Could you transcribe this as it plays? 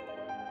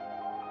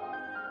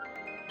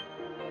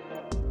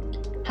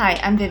Hi,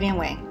 I'm Vivian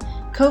Wang,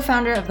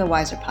 co-founder of the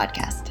Wiser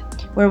podcast,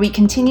 where we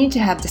continue to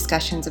have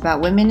discussions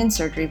about women in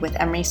surgery with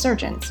Emory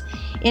surgeons,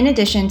 in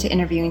addition to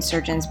interviewing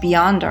surgeons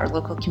beyond our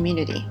local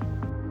community.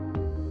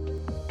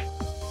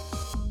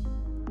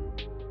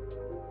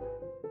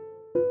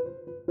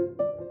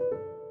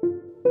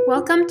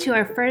 Welcome to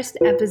our first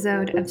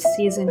episode of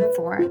Season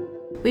 4.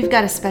 We've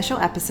got a special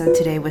episode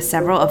today with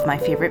several of my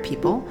favorite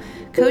people,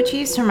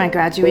 co-chiefs from my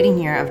graduating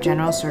year of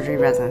general surgery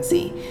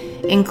residency,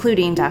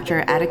 including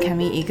Dr.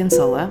 Adekemi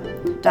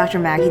Igunsola, Dr.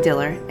 Maggie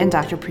Diller, and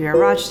Dr. Priya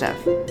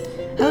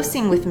Rajdev.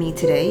 Hosting with me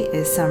today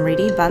is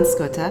Samriti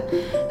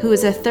Banskota, who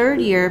is a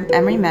third-year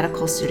Emory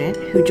medical student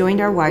who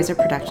joined our Wiser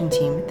production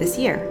team this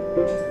year.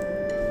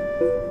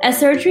 As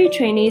surgery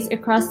trainees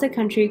across the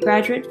country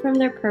graduate from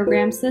their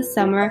programs this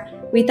summer,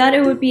 we thought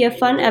it would be a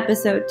fun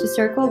episode to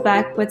circle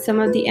back with some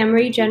of the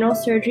Emory General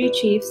Surgery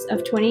Chiefs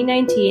of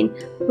 2019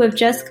 who have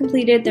just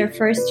completed their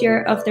first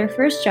year of their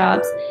first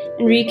jobs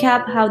and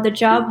recap how the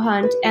job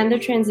hunt and the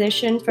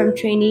transition from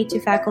trainee to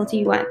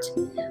faculty went.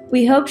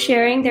 We hope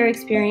sharing their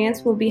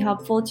experience will be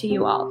helpful to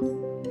you all.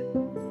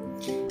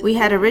 We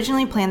had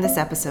originally planned this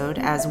episode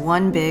as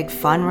one big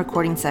fun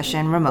recording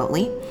session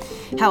remotely.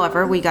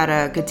 However, we got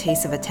a good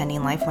taste of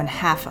attending life when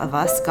half of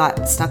us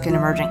got stuck in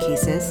emergent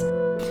cases.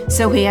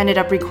 So we ended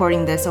up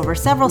recording this over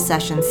several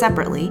sessions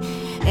separately,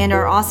 and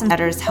our awesome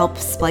editors helped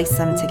splice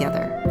them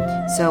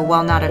together. So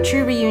while not a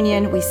true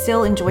reunion, we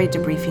still enjoyed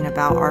debriefing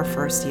about our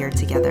first year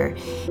together.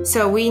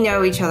 So we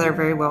know each other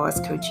very well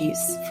as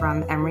co-chiefs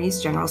from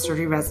Emory's General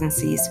Surgery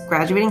Residency's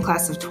graduating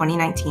class of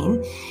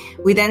 2019.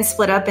 We then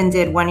split up and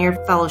did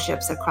one-year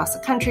fellowships across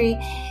the country,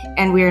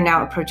 and we are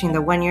now approaching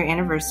the one-year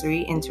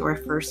anniversary into our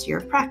first year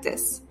of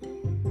practice.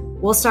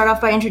 We'll start off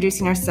by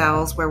introducing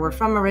ourselves, where we're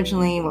from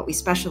originally, what we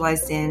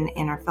specialized in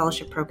our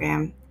fellowship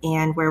program,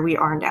 and where we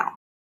are now.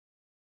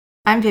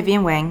 I'm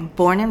Vivian Wang,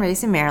 born and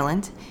raised in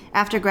Maryland.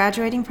 After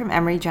graduating from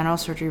Emory General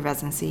Surgery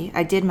Residency,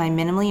 I did my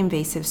minimally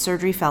invasive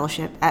surgery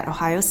fellowship at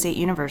Ohio State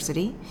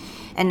University,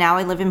 and now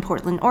I live in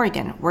Portland,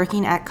 Oregon,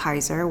 working at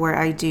Kaiser, where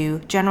I do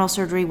general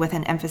surgery with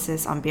an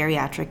emphasis on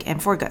bariatric and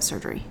foregut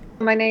surgery.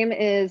 My name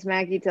is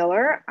Maggie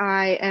Diller.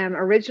 I am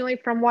originally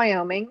from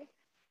Wyoming.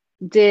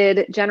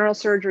 Did general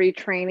surgery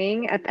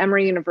training at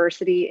Emory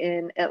University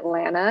in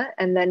Atlanta,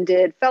 and then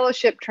did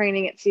fellowship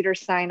training at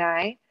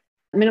Cedars-Sinai,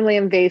 minimally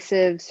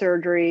invasive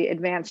surgery,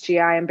 advanced GI,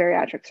 and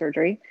bariatric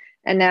surgery.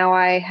 And now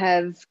I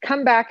have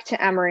come back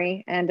to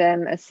Emory and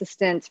am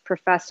assistant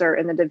professor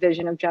in the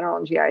Division of General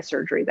and GI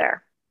Surgery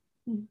there.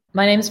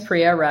 My name is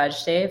Priya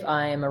Rajdev.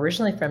 I am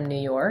originally from New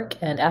York,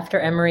 and after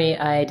Emory,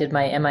 I did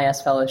my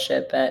MIS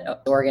fellowship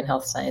at Oregon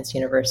Health Science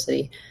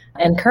University.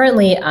 And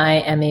currently, I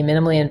am a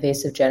minimally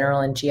invasive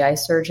general and GI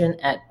surgeon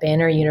at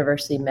Banner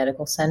University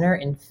Medical Center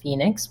in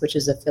Phoenix, which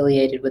is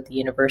affiliated with the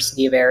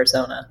University of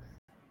Arizona.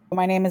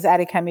 My name is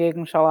Adekemi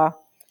Igunsola.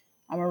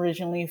 I'm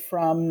originally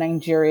from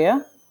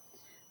Nigeria.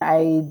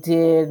 I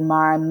did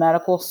my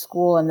medical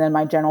school and then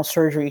my general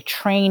surgery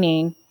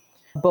training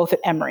both at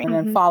Emory. And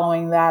then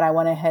following that, I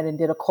went ahead and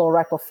did a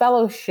colorectal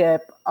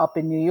fellowship up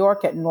in New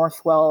York at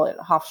Northwell at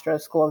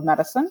Hofstra School of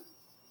Medicine.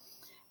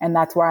 And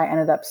that's where I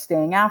ended up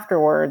staying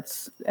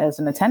afterwards as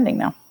an attending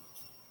now.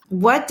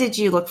 What did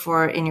you look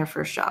for in your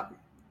first job?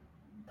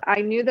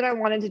 I knew that I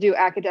wanted to do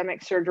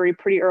academic surgery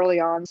pretty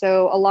early on.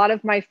 So a lot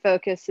of my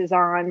focus is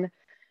on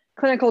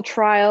clinical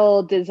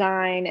trial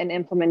design and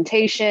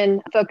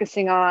implementation,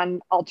 focusing on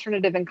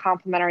alternative and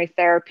complementary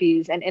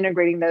therapies and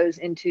integrating those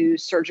into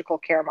surgical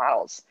care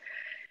models.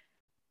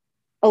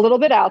 A little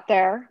bit out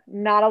there.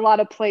 Not a lot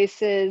of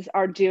places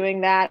are doing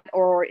that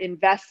or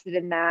invested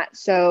in that.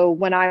 So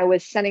when I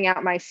was sending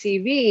out my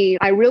CV,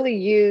 I really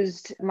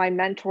used my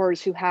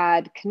mentors who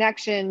had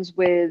connections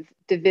with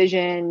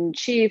division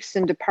chiefs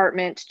and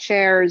department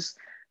chairs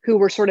who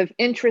were sort of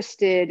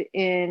interested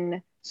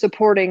in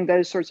supporting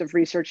those sorts of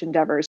research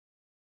endeavors.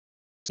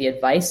 The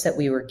advice that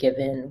we were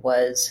given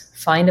was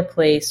find a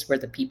place where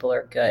the people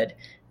are good.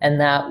 And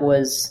that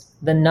was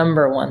the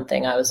number one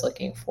thing I was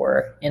looking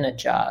for in a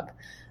job,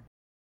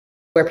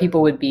 where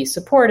people would be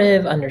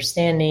supportive,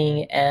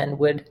 understanding, and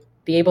would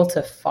be able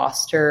to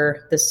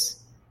foster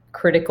this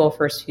critical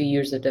first few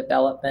years of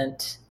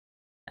development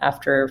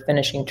after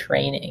finishing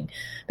training.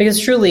 Because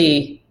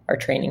truly, our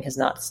training has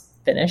not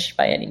finished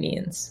by any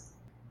means.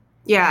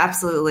 Yeah,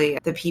 absolutely.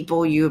 The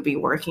people you would be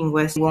working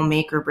with will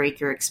make or break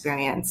your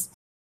experience,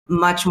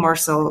 much more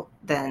so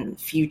than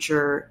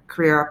future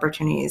career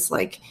opportunities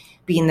like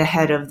being the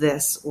head of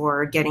this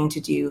or getting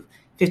to do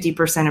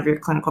 50% of your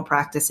clinical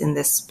practice in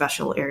this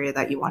special area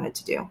that you wanted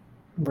to do.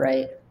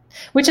 Right.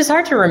 Which is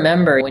hard to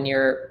remember when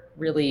you're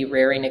really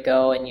raring to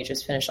go and you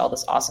just finished all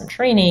this awesome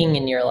training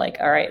and you're like,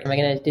 all right, am I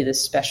going to do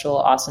this special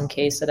awesome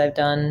case that I've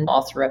done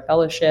all through a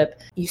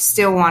fellowship? You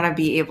still want to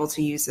be able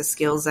to use the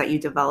skills that you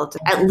developed.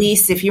 At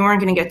least if you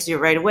weren't going to get to do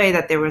it right away,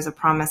 that there was a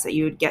promise that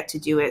you would get to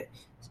do it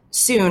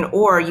soon,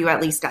 or you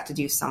at least got to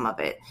do some of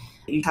it.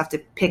 You have to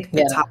pick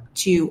the top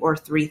 2 or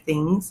 3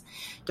 things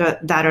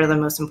that are the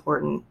most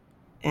important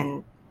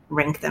and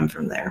rank them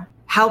from there.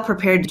 How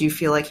prepared did you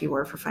feel like you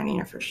were for finding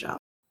your first job?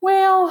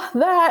 Well,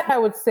 that I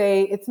would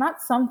say it's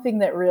not something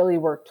that really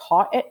we're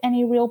taught at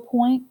any real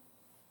point.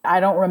 I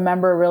don't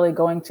remember really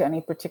going to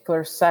any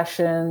particular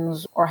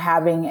sessions or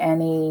having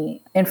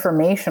any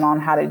information on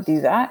how to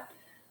do that.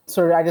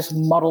 So I just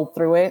muddled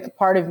through it.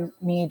 Part of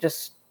me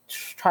just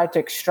tried to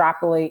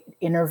extrapolate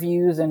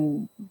interviews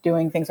and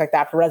doing things like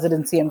that for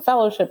residency and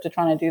fellowship to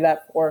trying to do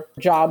that for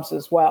jobs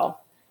as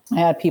well. I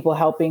had people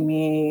helping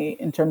me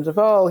in terms of,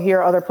 here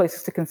are other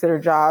places to consider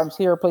jobs.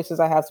 Here are places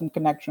I have some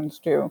connections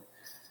to.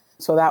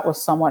 So that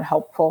was somewhat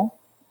helpful.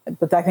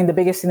 But I think the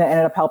biggest thing that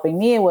ended up helping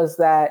me was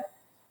that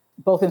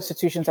both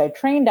institutions I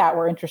trained at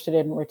were interested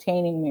in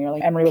retaining me. Or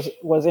like Emory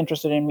was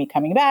interested in me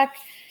coming back,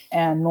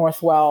 and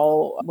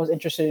Northwell was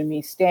interested in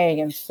me staying.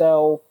 And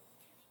so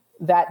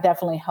that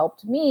definitely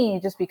helped me,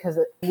 just because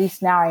at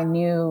least now I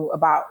knew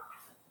about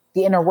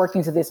the inner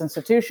workings of these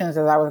institutions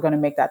as I was going to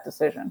make that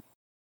decision.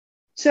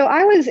 So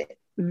I was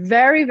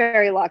very,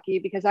 very lucky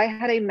because I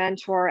had a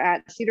mentor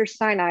at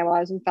Cedars-Sinai while I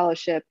was in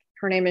fellowship.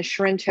 Her name is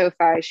Shirin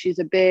Tofai. She's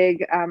a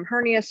big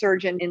hernia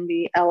surgeon in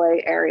the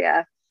LA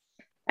area.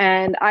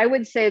 And I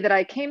would say that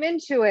I came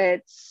into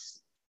it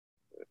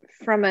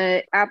from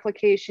an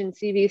application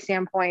CV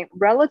standpoint,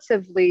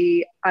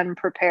 relatively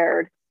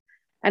unprepared.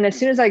 And as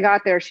soon as I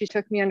got there, she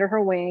took me under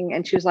her wing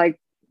and she was like,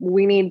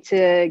 we need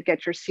to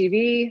get your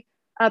CV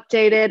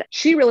updated.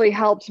 She really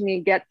helped me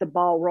get the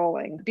ball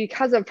rolling.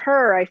 Because of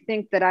her, I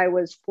think that I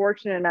was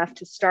fortunate enough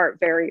to start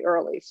very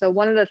early. So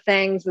one of the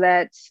things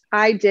that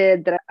I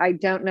did that I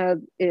don't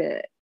know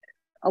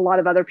a lot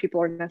of other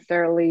people are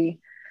necessarily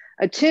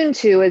attuned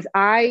to is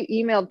I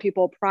emailed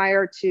people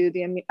prior to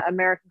the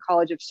American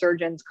College of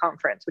Surgeons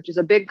conference, which is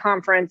a big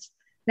conference,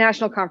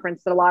 national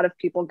conference that a lot of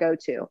people go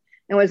to,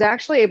 and was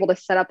actually able to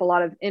set up a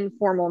lot of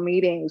informal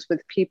meetings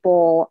with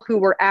people who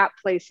were at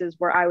places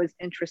where I was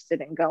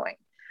interested in going.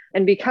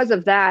 And because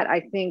of that,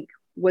 I think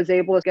was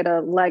able to get a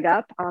leg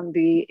up on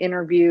the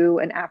interview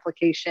and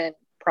application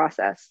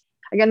process.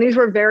 Again, these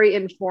were very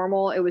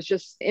informal. It was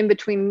just in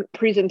between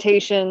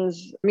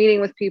presentations,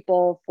 meeting with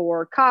people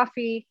for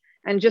coffee,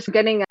 and just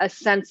getting a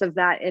sense of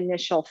that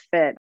initial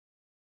fit.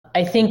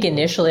 I think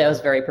initially I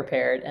was very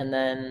prepared, and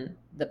then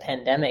the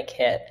pandemic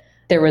hit.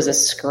 There was a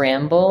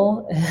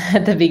scramble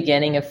at the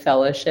beginning of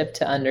fellowship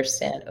to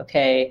understand,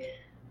 okay,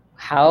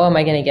 how am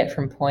I going to get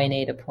from point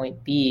A to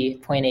point B,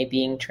 point A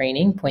being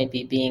training, point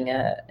B being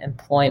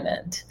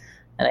employment?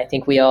 And I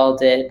think we all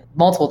did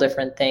multiple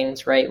different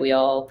things, right? We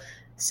all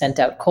sent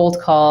out cold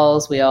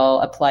calls. We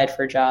all applied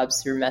for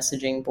jobs through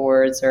messaging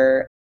boards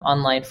or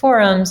online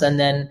forums. And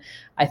then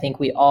I think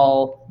we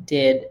all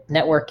did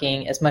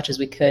networking as much as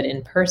we could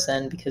in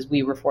person because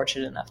we were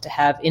fortunate enough to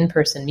have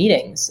in-person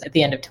meetings at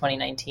the end of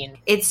 2019.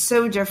 It's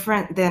so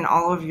different than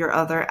all of your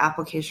other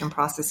application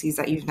processes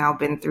that you've now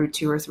been through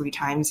 2 or 3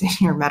 times in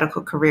your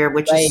medical career,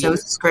 which is so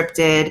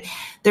scripted.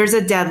 There's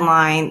a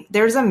deadline,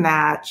 there's a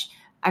match.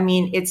 I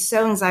mean, it's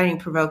so anxiety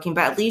provoking,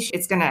 but at least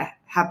it's going to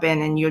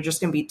happen and you're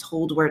just going to be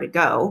told where to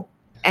go.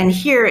 And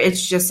here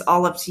it's just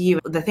all up to you.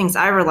 The things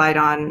I relied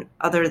on,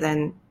 other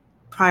than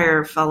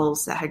prior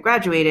fellows that had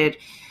graduated,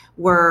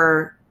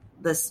 were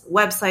the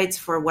websites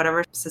for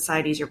whatever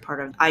societies you're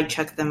part of. I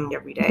check them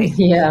every day.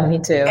 Yeah, me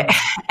too.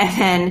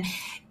 And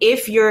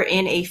if you're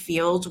in a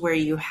field where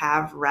you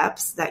have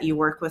reps that you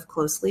work with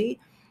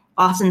closely,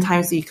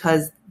 oftentimes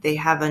because they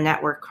have a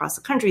network across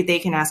the country, they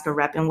can ask a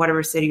rep in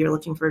whatever city you're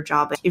looking for a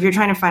job. If you're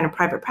trying to find a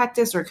private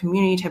practice or a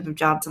community type of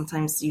job,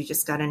 sometimes you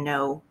just got to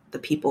know the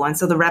people. And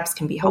so the reps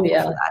can be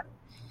helpful for that.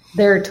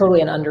 They're totally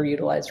an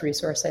underutilized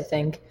resource, I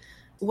think.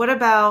 What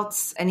about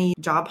any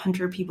job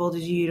hunter people?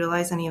 Did you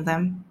utilize any of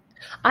them?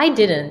 I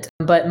didn't,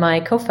 but my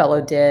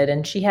co-fellow did,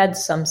 and she had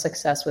some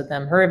success with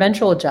them. Her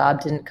eventual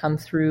job didn't come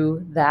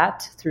through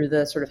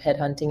the sort of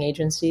headhunting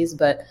agencies,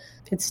 but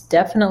it's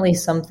definitely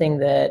something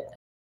that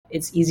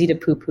it's easy to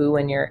poo-poo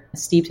when you're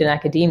steeped in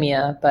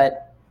academia,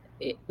 but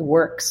it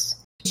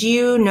works. Do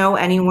you know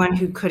anyone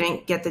who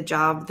couldn't get the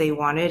job they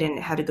wanted and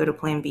had to go to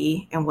Plan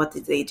B, and what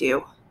did they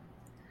do?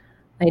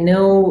 I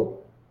know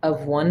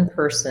of one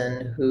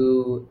person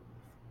who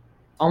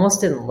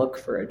almost didn't look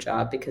for a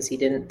job because he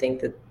didn't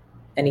think that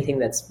anything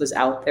that was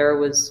out there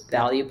was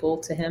valuable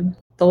to him.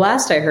 The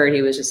last I heard,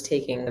 he was just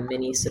taking a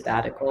mini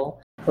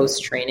sabbatical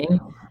post-training.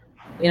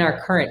 In our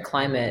current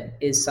climate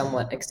is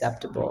somewhat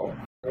acceptable.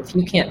 If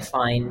you can't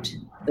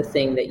find the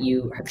thing that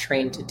you have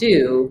trained to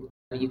do,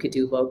 you could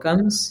do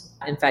locums.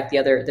 In fact,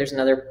 there's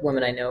another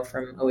woman I know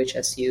from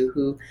OHSU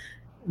who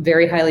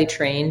very highly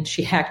trained.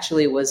 She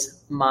actually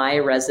was my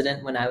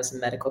resident when I was a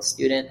medical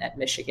student at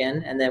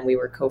Michigan, and then we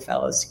were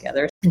co-fellows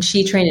together. And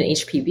she trained in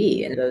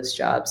HPB, and those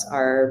jobs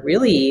are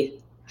really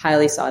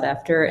highly sought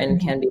after and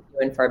can be few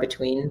and far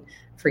between.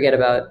 Forget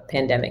about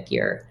pandemic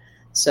year.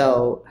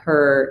 So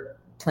her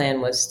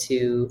plan was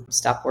to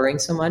stop worrying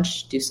so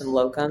much, do some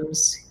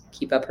locums,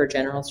 keep up her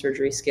general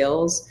surgery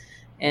skills,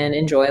 and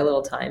enjoy a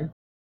little time,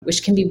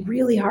 which can be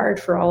really hard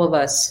for all of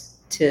us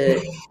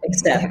to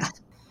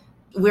accept.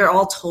 we're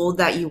all told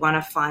that you want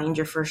to find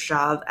your first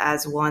job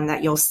as one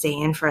that you'll stay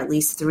in for at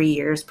least 3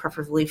 years,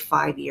 preferably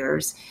 5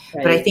 years.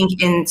 Right. But I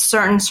think in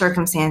certain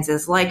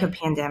circumstances, like a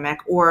pandemic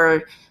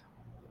or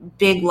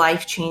big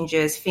life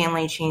changes,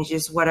 family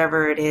changes,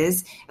 whatever it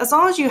is, as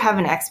long as you have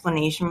an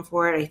explanation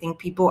for it, I think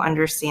people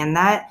understand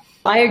that.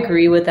 I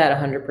agree with that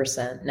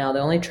 100%. Now, the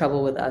only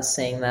trouble with us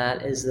saying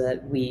that is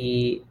that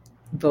we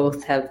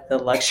both have the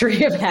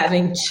luxury of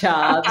having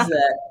jobs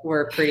that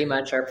were pretty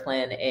much our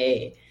plan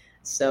A.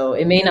 So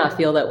it may not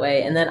feel that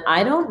way. And then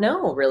I don't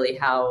know really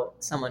how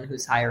someone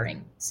who's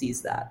hiring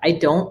sees that. I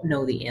don't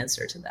know the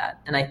answer to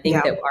that. And I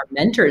think that our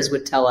mentors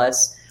would tell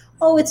us,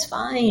 oh, it's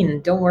fine,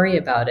 don't worry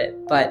about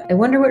it. But I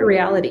wonder what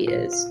reality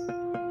is.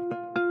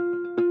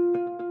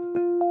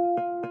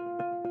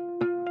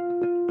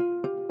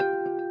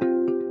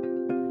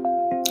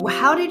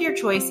 How did your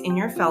choice in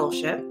your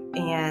fellowship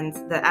and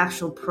the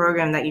actual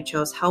program that you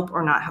chose help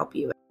or not help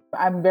you?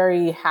 I'm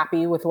very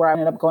happy with where I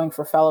ended up going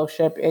for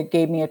fellowship. It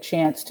gave me a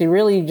chance to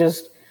really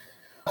just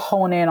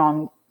hone in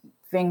on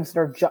things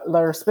that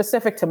are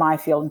specific to my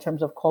field in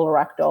terms of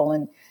colorectal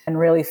and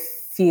really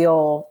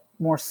feel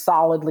more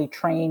solidly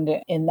trained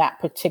in that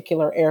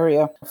particular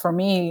area. For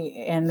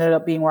me, it ended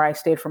up being where I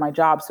stayed for my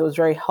job. So it was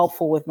very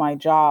helpful with my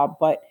job.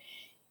 But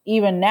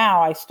even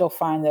now, I still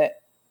find that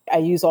I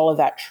use all of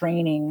that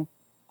training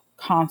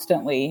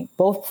constantly,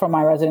 both from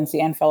my residency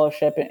and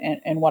fellowship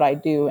and what I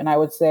do. And I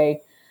would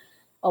say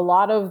a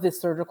lot of the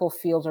surgical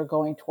fields are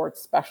going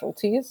towards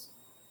specialties.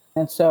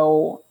 And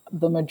so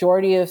the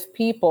majority of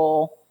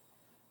people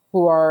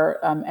who are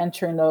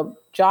entering the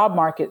job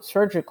market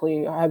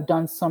surgically have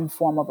done some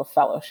form of a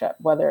fellowship,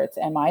 whether it's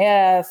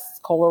MIS,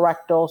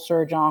 colorectal,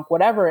 surg-onc,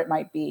 whatever it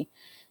might be.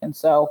 And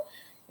so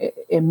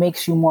it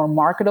makes you more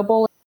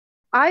marketable.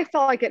 I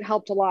felt like it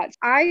helped a lot.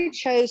 I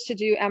chose to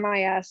do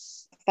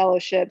MIS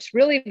fellowships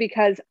really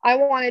because I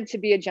wanted to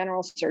be a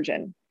general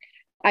surgeon.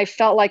 I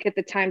felt like at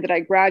the time that I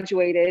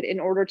graduated,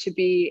 in order to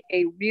be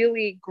a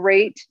really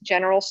great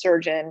general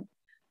surgeon,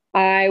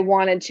 I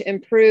wanted to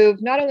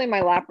improve not only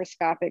my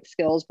laparoscopic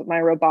skills, but my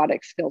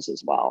robotic skills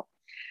as well.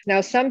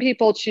 Now, some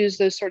people choose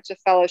those sorts of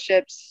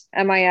fellowships,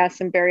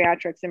 MIS and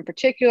bariatrics in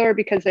particular,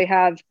 because they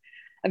have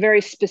a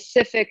very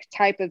specific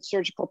type of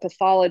surgical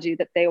pathology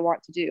that they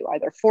want to do,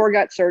 either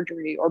foregut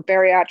surgery or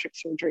bariatric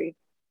surgery.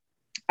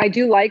 I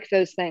do like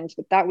those things,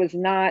 but that was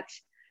not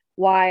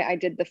why I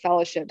did the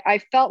fellowship. I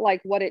felt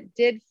like what it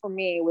did for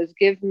me was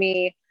give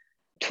me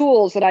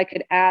tools that I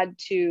could add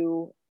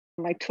to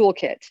my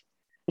toolkit.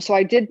 So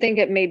I did think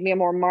it made me a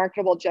more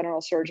marketable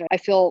general surgeon. I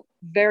feel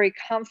very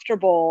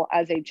comfortable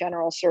as a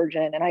general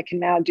surgeon, and I can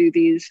now do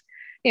these,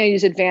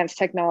 use advanced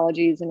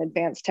technologies and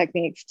advanced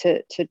techniques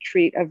to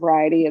treat a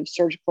variety of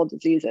surgical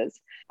diseases.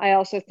 I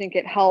also think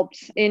it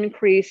helped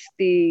increase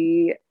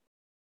the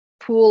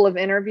pool of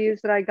interviews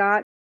that I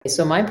got.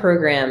 So my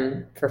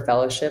program for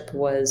fellowship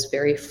was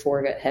very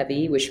foregut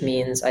heavy, which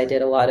means I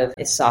did a lot of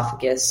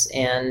esophagus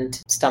and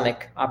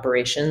stomach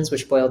operations,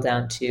 which boiled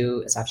down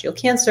to esophageal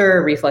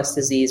cancer, reflux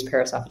disease,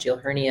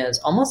 paraesophageal hernias,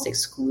 almost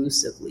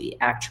exclusively,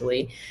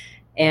 actually.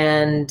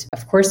 And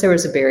of course, there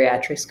was a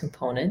bariatrics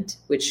component,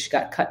 which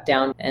got cut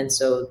down. And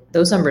so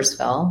those numbers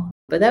fell.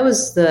 But that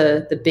was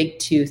the big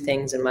two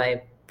things in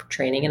my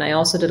training. And I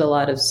also did a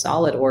lot of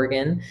solid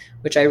organ,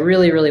 which I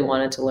really, really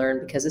wanted to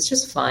learn because it's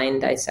just fine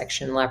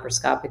dissection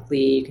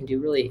laparoscopically. You can do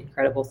really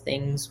incredible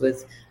things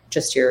with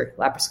just your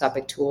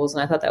laparoscopic tools.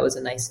 And I thought that was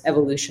a nice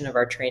evolution of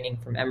our training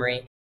from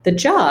Emory. The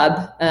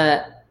job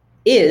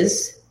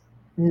is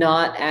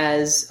not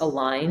as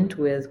aligned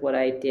with what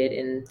I did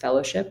in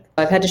fellowship.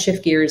 I've had to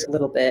shift gears a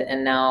little bit,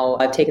 and now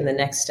I've taken the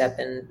next step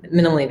in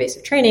minimally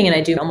invasive training, and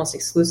I do almost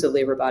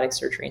exclusively robotic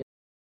surgery.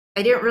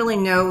 I didn't really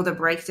know the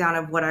breakdown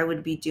of what I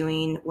would be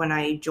doing when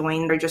I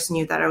joined. I just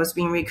knew that I was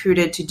being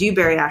recruited to do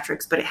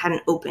bariatrics, but it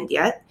hadn't opened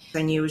yet.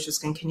 I knew it was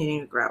just going to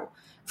continue to grow.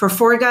 For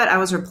foregut, I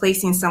was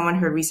replacing someone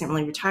who had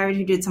recently retired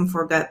who did some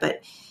foregut,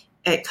 but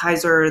at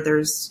Kaiser,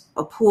 there's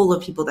a pool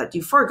of people that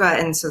do foregut,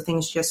 and so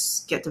things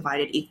just get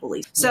divided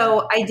equally.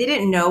 So I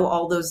didn't know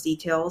all those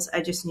details.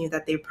 I just knew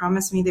that they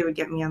promised me they would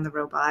get me on the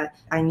robot.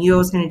 I knew I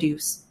was going to do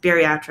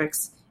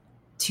bariatrics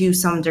to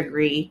some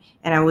degree,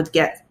 and I would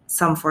get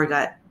some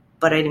foregut,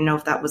 but I didn't know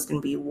if that was going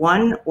to be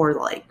 1 or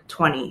like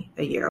 20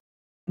 a year.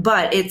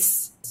 But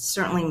it's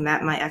certainly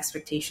met my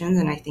expectations,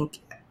 and I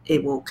think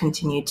it will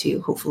continue to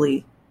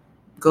hopefully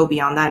go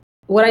beyond that.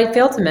 What I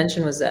failed to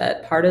mention was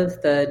that part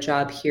of the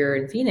job here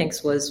in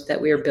Phoenix was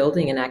that we are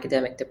building an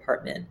academic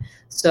department.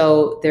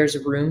 So there's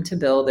room to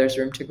build, there's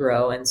room to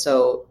grow. And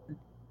so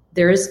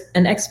there is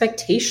an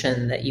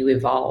expectation that you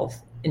evolve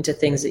into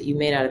things that you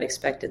may not have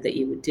expected that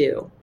you would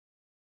do.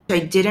 I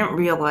didn't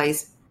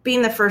realize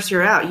being the first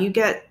year out, you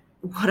get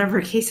whatever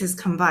cases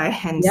come by.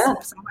 And some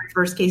of my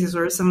first cases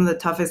were some of the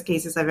toughest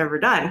cases I've ever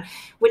done,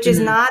 which is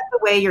not the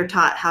way you're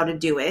taught how to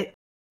do it.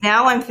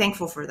 Now I'm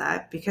thankful for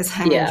that because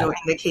I'm enjoying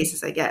the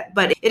cases I get.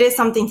 But it is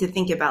something to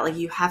think about. Like,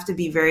 you have to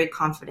be very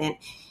confident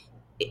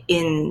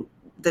in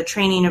the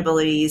training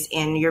abilities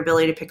and your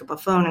ability to pick up a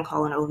phone and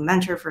call an old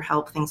mentor for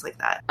help, things like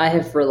that? I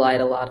have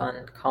relied a lot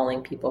on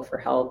calling people for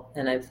help.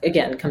 And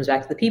again, it comes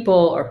back to the people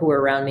or who are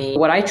around me.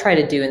 What I try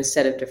to do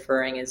instead of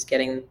deferring is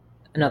getting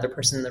another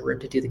person in the room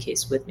to do the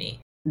case with me.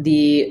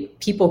 The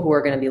people who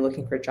are going to be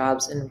looking for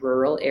jobs in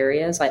rural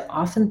areas, I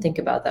often think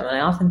about them and I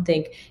often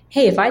think,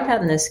 hey, if I'd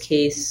gotten this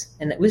case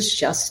and it was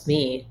just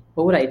me,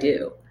 what would I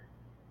do?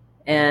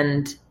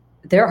 And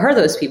there are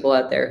those people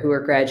out there who are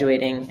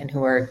graduating and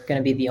who are going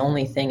to be the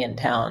only thing in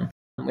town,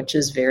 which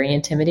is very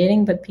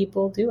intimidating, but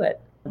people do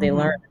it. They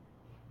learn.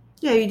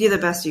 Yeah, you do the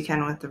best you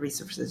can with the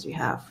resources you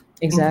have.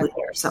 Exactly.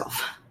 Including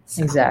yourself.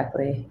 So.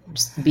 Exactly.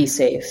 Just be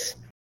safe.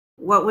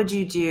 What would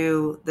you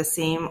do the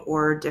same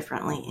or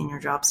differently in your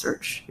job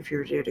search if you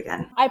were to do it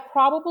again? I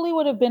probably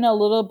would have been a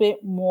little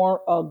bit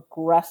more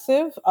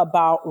aggressive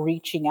about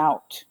reaching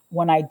out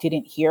when I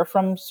didn't hear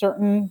from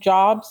certain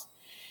jobs.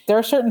 There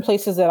are certain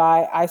places that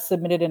I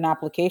submitted an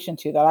application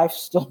to that I've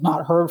still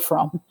not heard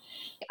from.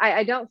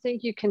 I don't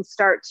think you can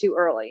start too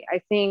early.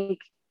 I think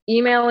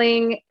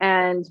emailing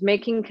and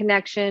making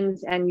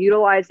connections and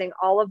utilizing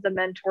all of the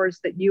mentors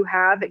that you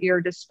have at your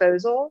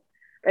disposal.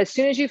 As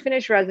soon as you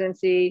finish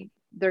residency,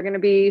 they're going to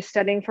be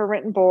studying for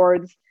written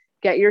boards,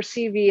 get your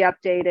CV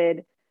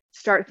updated,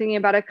 start thinking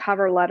about a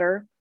cover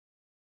letter,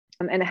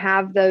 and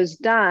have those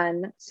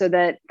done so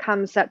that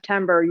come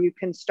September, you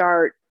can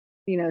start,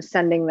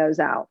 sending those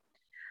out.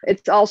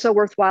 It's also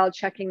worthwhile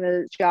checking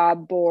the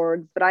job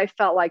boards, but I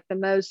felt like the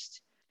most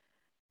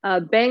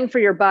bang for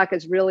your buck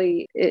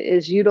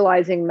is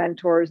utilizing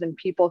mentors and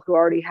people who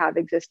already have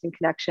existing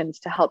connections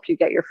to help you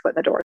get your foot in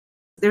the door.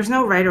 There's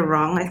no right or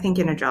wrong, I think,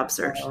 in a job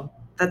search.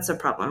 That's a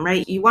problem,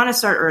 right? You want to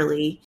start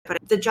early, but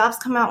the jobs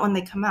come out when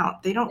they come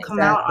out. They don't come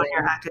out on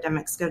your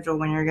academic schedule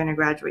when you're going to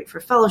graduate for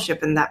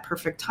fellowship in that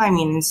perfect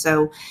timing. And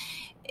so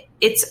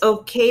it's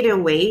okay to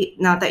wait,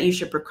 not that you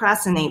should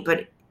procrastinate,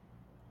 but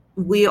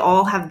we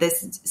all have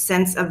this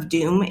sense of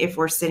doom if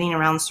we're sitting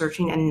around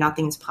searching and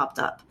nothing's popped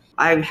up.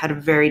 I've had a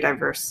very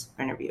diverse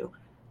interview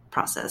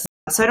process.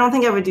 So I don't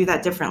think I would do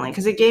that differently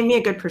because it gave me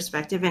a good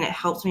perspective and it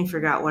helped me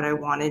figure out what I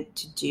wanted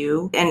to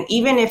do. And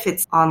even if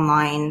it's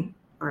online,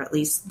 or at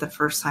least the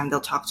first time they'll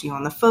talk to you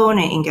on the phone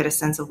and get a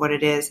sense of what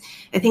it is,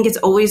 I think it's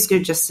always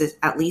good just to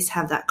at least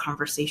have that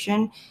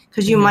conversation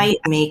because you might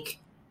make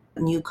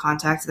new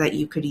contacts that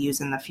you could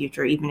use in the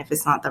future, even if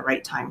it's not the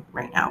right time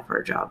right now for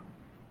a job.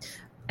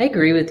 I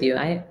agree with you.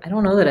 I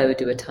don't know that I would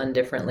do a ton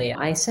differently.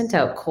 I sent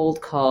out cold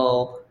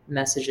call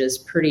messages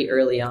pretty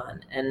early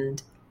on,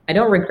 and I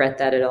don't regret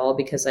that at all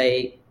because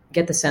I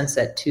get the sense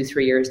that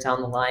 2-3 years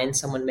down the line,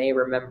 someone may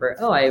remember,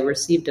 oh, I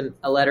received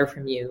a letter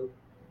from you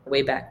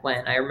way back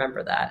when. I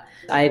remember that.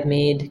 I've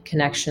made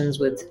connections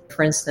with,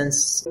 for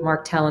instance,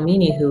 Mark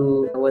Talamini,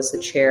 who was the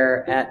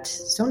chair at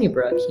Stony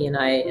Brook. He and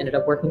I ended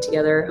up working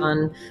together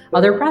on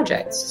other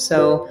projects.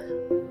 So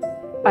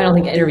I don't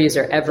think interviews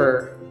are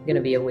ever going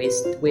to be a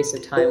waste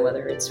of time,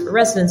 whether it's for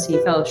residency,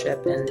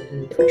 fellowship,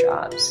 and for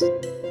jobs.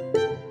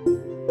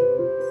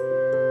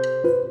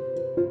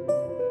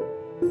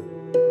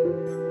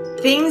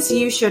 Things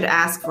you should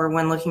ask for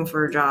when looking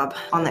for a job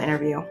on the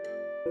interview.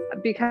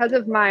 Because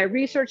of my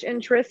research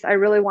interests, I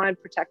really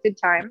wanted protected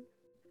time.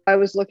 I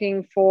was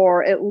looking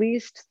for at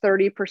least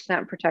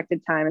 30%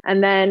 protected time.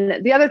 And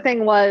then the other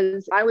thing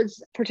was I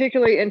was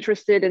particularly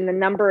interested in the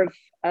number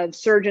of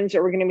surgeons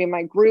that were going to be in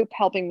my group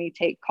helping me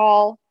take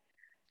call.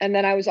 And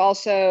then I was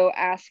also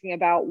asking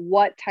about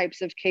what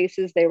types of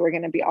cases they were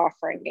going to be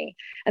offering me.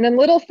 And then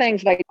little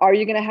things like, are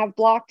you going to have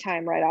block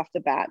time right off the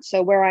bat?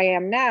 So where I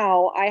am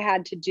now, I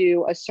had to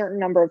do a certain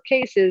number of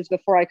cases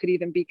before I could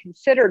even be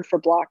considered for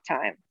block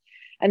time.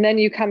 And then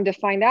you come to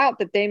find out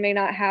that they may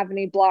not have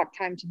any block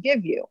time to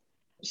give you.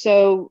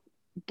 So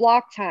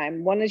block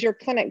time, when is your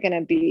clinic going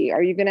to be?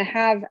 Are you going to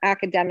have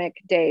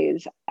academic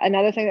days?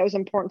 Another thing that was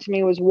important to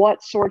me was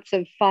what sorts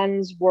of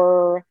funds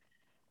were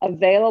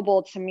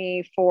available to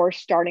me for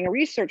starting a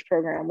research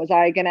program. Was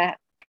I going to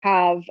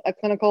have a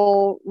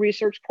clinical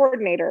research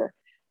coordinator?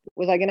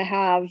 Was I going to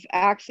have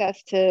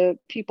access to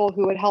people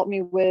who would help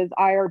me with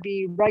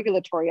IRB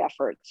regulatory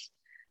efforts?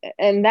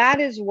 And that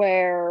is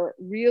where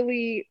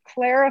really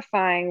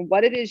clarifying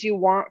what it is you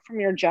want from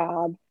your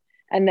job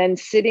and then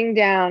sitting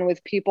down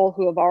with people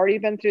who have already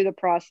been through the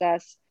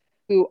process,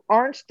 who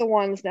aren't the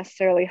ones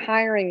necessarily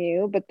hiring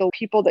you, but the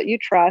people that you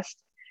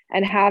trust,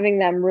 and having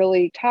them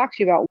really talk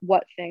to you about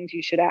what things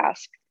you should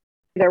ask.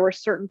 There were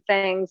certain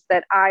things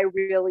that I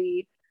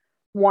really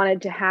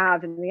wanted to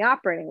have in the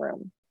operating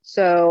room.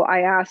 So I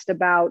asked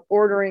about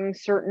ordering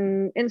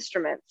certain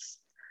instruments,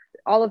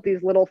 all of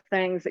these little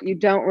things that you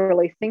don't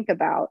really think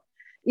about,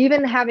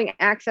 even having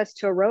access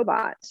to a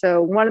robot.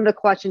 So one of the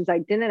questions I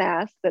didn't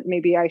ask that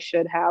maybe I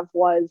should have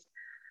was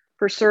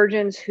for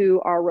surgeons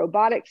who are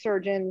robotic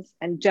surgeons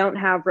and don't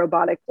have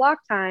robotic block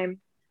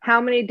time, how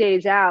many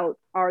days out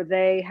are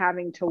they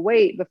having to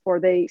wait before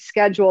they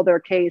schedule their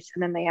case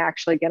and then they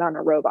actually get on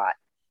a robot?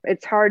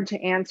 It's hard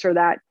to answer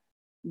that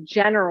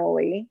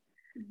generally.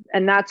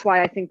 And that's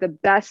why I think the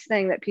best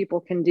thing that people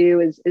can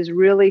do is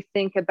really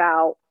think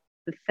about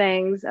the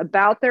things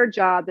about their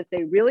job that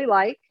they really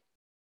like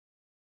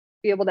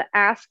be able to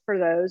ask for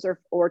those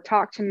or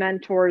talk to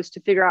mentors to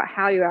figure out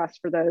how you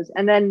ask for those.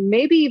 And then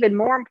maybe even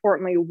more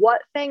importantly,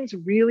 what things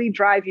really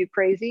drive you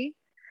crazy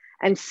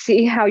and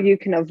see how you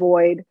can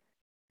avoid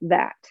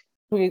that.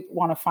 We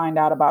want to find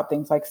out about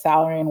things like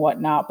salary and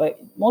whatnot, but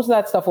most of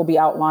that stuff will be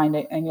outlined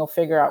and you'll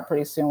figure out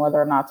pretty soon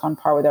whether or not it's on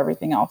par with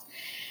everything else.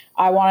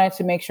 I wanted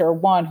to make sure,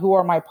 one, who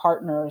are my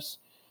partners?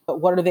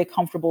 What are they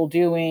comfortable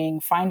doing?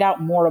 Find out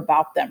more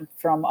about them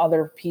from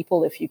other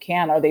people if you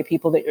can. Are they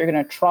people that you're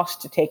going to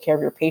trust to take care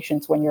of your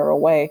patients when you're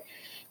away?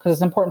 Because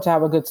it's important to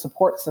have a good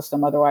support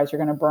system. Otherwise, you're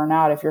going to burn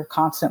out if you're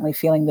constantly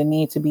feeling the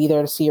need to be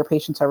there to see your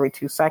patients every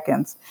 2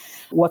 seconds.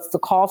 What's the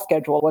call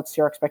schedule? What's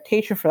your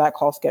expectation for that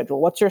call schedule?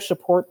 What's your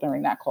support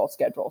during that call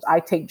schedule? I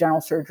take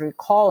general surgery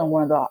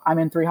call I'm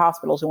in 3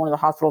 hospitals, in one of the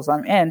hospitals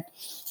I'm in,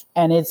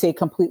 and it's a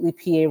completely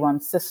PA-run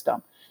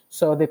system.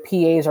 So the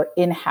PAs are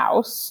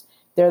in-house.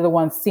 They're the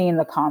ones seeing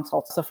the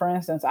consults. So for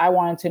instance, I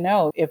wanted to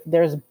know if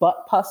there's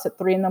butt pus at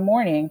 3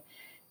 a.m,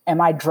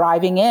 am I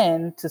driving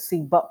in to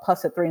see butt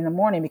pus at 3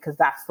 a.m? Because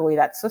that's the way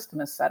that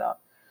system is set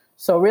up.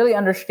 So really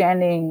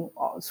understanding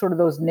sort of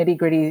those nitty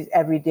gritty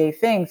everyday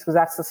things, because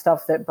that's the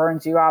stuff that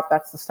burns you out.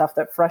 That's the stuff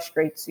that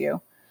frustrates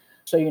you.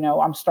 So,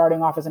 I'm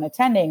starting off as an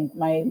attending.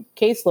 My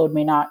caseload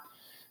may not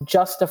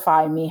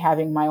justify me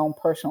having my own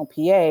personal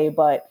PA,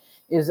 but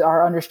is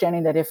our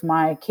understanding that if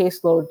my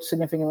caseload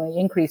significantly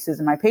increases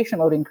and my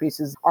patient load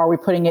increases, are we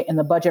putting it in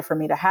the budget for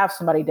me to have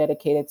somebody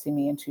dedicated to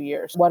me in 2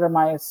 years? What are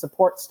my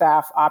support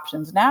staff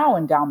options now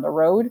and down the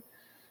road?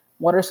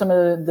 What are some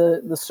of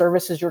the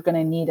services you're going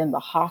to need in the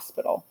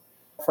hospital?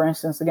 For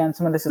instance, again,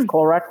 some of this is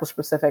colorectal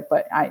specific,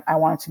 but I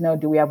wanted to know,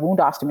 do we have wound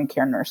ostomy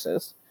care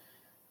nurses?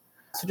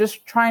 So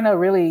just trying to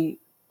really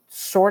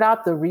sort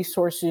out the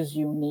resources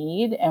you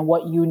need and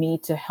what you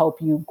need to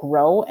help you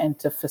grow and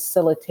to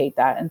facilitate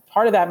that. And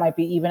part of that might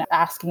be even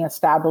asking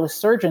established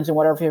surgeons in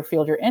whatever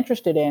field you're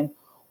interested in,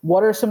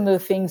 what are some of the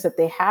things that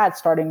they had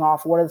starting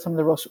off? What are some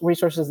of the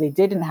resources they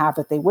didn't have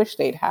that they wish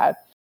they'd had?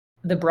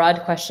 The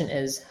broad question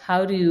is,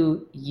 how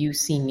do you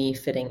see me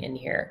fitting in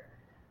here?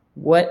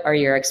 What are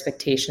your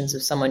expectations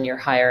of someone you're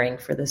hiring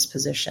for this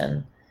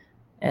position?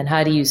 And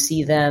how do you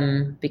see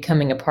them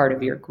becoming a part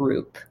of your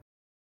group?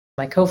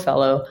 My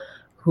co-fellow,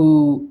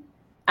 who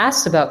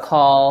asked about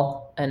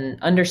call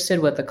and understood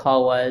what the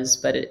call was,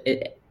 but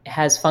it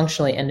has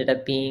functionally ended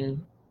up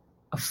being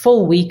a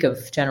full week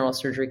of general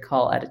surgery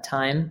call at a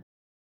time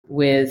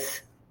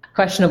with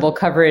questionable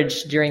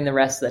coverage during the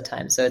rest of the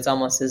time. So it's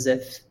almost as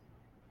if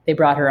they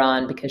brought her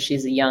on because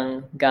she's a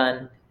young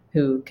gun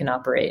who can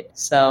operate.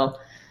 So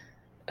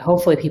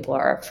hopefully people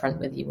are upfront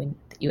with you when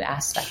you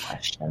ask that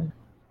question.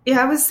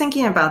 Yeah, I was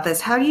thinking about this.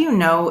 How do you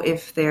know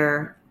if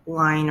they're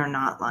lying or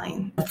not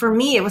lying? For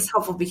me, it was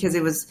helpful because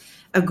it was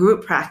a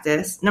group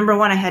practice. Number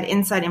one, I had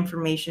inside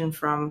information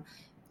from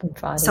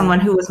someone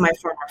who was my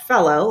former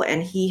fellow,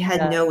 and he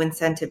had no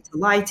incentive to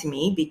lie to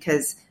me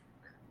because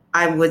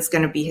I was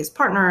going to be his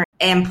partner.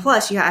 And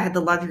plus, I had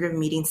the luxury of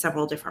meeting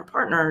several different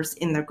partners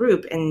in the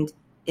group and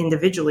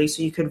individually,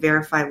 so you could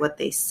verify what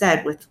they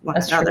said with one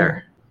another.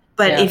 True.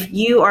 But if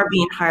you are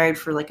being hired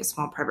for like a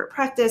small private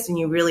practice and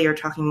you really are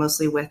talking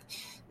mostly with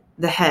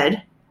the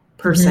head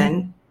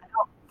person,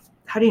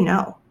 how do you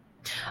know?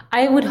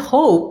 I would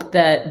hope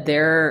that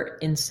their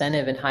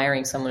incentive in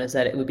hiring someone is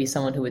that it would be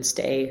someone who would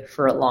stay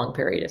for a long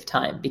period of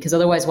time, because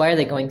otherwise, why are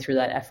they going through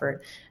that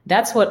effort?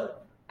 That's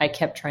what I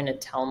kept trying to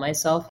tell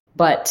myself.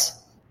 But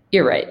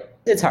you're right.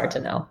 It's hard to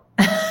know.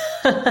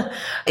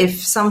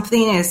 If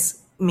something is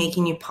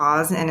making you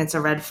pause and it's a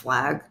red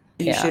flag,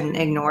 you shouldn't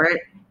ignore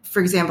it.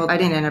 For example, I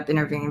didn't end up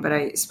interviewing, but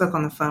I spoke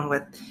on the phone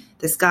with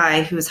this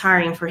guy who was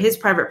hiring for his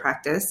private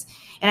practice.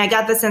 And I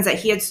got the sense that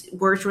he had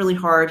worked really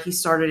hard. He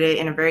started it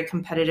in a very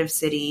competitive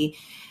city.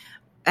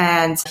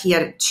 And he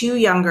had 2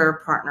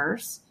 younger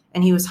partners,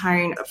 and he was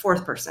hiring a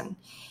 4th person.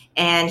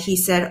 And he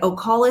said,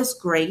 call is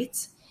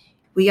great.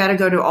 We got to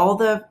go to all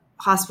the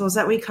hospitals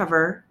that we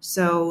cover.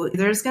 So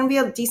there's going to be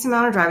a decent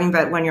amount of driving,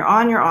 but when you're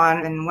on,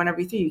 and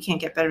whenever you're through, you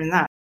can't get better than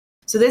that.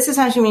 So this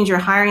essentially means you're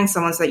hiring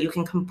someone so that you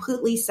can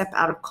completely step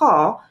out of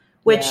call,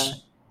 which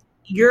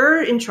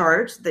you're in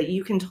charge, that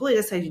you can totally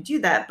decide to do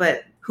that,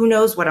 but who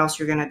knows what else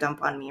you're going to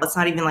dump on me. It's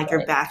not even like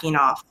you're backing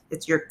off.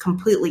 You're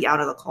completely out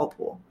of the call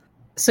pool.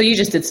 So you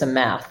just did some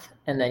math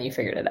and then you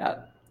figured it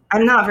out.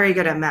 I'm not very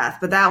good at math,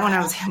 but that one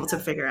I was able to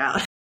figure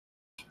out.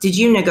 Did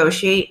you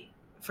negotiate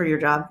for your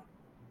job?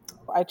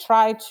 I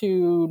try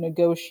to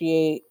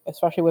negotiate,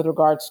 especially with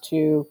regards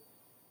to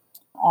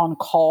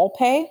on-call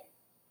pay.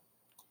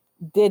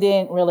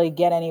 Didn't really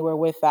get anywhere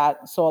with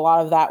that. So a lot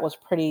of that was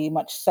pretty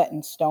much set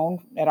in stone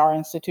at our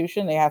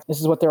institution. This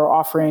is what they were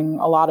offering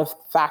a lot of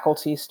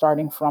faculty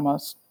starting from a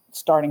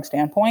starting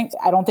standpoint.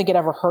 I don't think it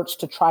ever hurts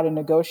to try to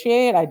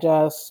negotiate. I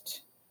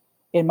just,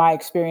 in my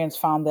experience,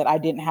 found that I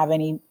didn't have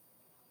any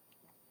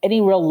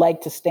real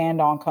leg to stand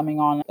on coming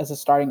on as a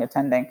starting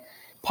attending.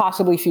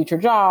 Possibly future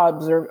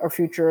jobs or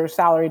future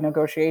salary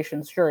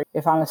negotiations. Sure.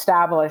 If I'm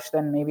established,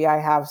 then maybe I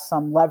have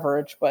some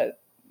leverage, but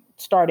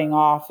starting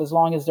off, as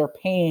long as they're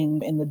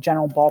paying in the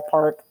general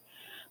ballpark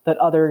that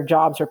other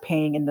jobs are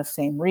paying in the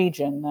same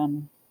region,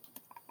 then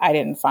I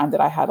didn't find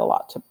that I had a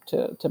lot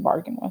to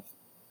bargain with.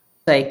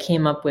 I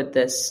came up with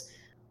this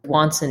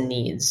wants and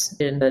needs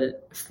in a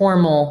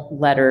formal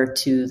letter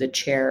to the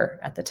chair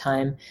at the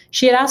time.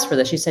 She had asked for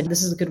this. She said,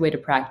 this is a good way to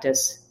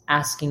practice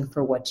asking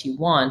for what you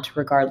want,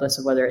 regardless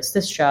of whether it's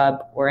this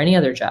job or any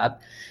other job.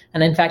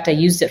 And in fact, I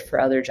used it for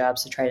other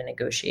jobs to try to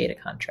negotiate a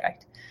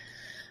contract.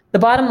 The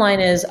bottom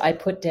line is I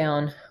put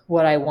down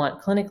what I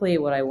want clinically,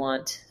 what I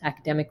want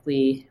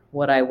academically,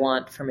 what I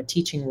want from a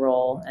teaching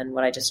role, and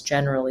what I just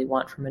generally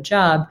want from a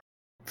job,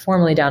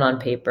 formally down on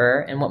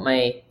paper, and what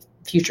my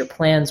future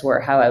plans were,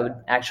 how I would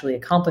actually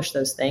accomplish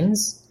those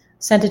things,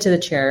 sent it to the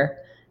chair.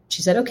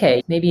 She said,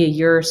 okay, maybe a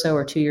year or so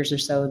or 2 years or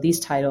so,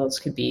 these titles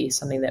could be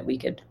something that we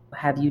could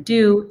have you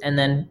do, and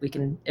then we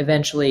can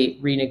eventually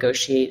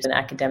renegotiate an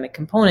academic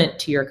component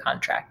to your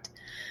contract.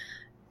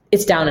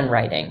 It's down in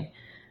writing.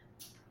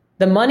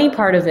 The money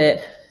part of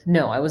it,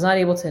 no, I was not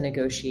able to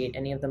negotiate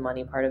any of the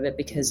money part of it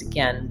because,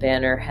 again,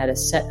 Banner had a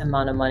set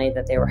amount of money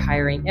that they were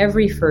hiring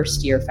every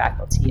first year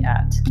faculty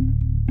at.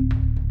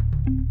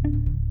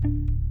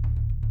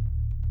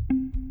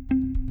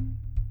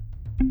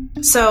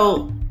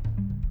 So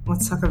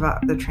let's talk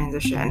about the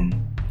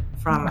transition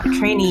from a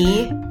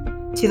trainee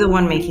to the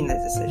one making the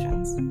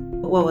decisions.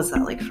 What was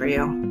that like for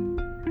you?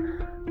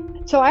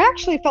 So I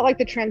actually felt like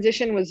the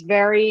transition was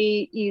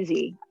very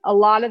easy. A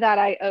lot of that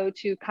I owe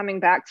to coming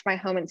back to my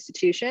home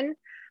institution.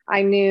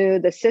 I knew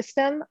the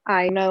system.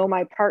 I know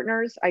my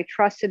partners. I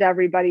trusted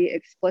everybody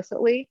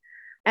explicitly.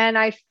 And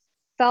I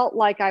felt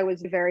like I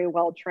was very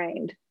well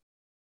trained.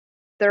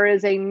 There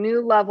is a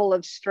new level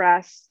of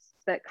stress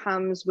that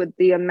comes with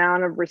the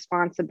amount of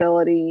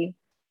responsibility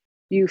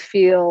you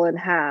feel and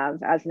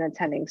have as an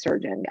attending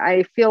surgeon.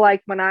 I feel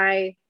like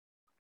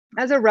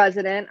as a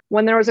resident,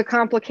 when there was a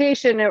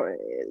complication,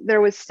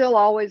 there was still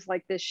always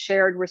like this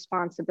shared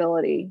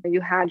responsibility. You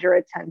had your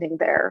attending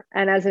there.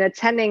 And as an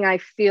attending, I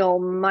feel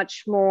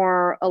much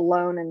more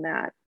alone in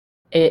that.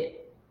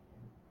 It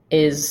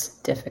is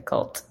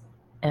difficult.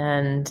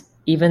 And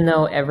even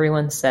though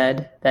everyone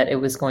said that it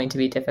was going to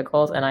be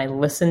difficult, and I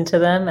listened to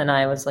them and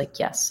I was like,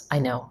 yes, I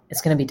know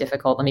it's going to be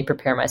difficult. Let me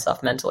prepare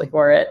myself mentally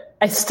for it.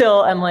 I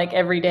still am like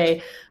every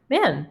day,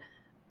 man,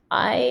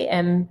 I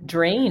am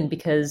drained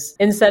because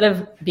instead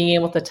of being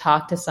able to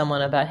talk to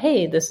someone about,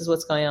 hey, this is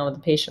what's going on with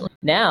the patient,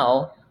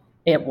 now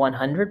it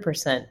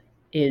 100%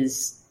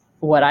 is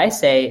what I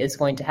say is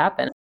going to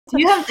happen. Do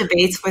you have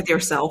debates with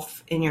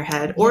yourself in your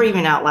head or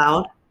even out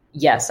loud?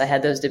 Yes, I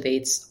had those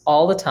debates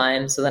all the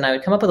time. So then I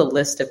would come up with a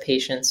list of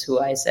patients who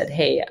I said,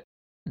 hey,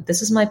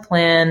 this is my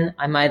plan.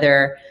 I'm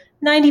either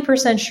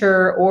 90%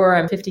 sure or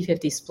I'm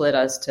 50-50 split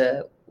as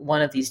to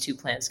one of these two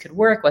plans could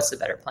work. What's the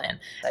better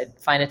plan? I'd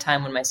find a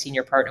time when my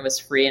senior partner was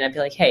free and I'd be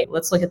like, hey,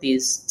 let's look at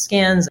these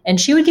scans.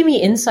 And she would give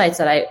me insights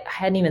that I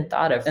hadn't even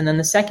thought of. And then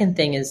the second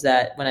thing is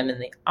that when I'm in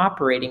the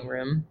operating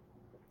room,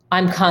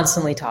 I'm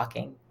constantly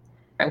talking.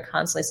 I'm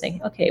constantly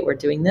saying, okay, we're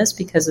doing this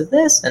because of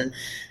this, and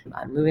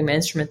I'm moving my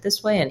instrument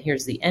this way, and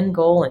here's the end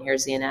goal, and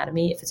here's the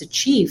anatomy. If it's a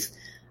chief,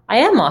 I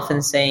am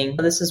often saying,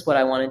 this is what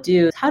I want to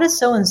do. How does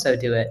so-and-so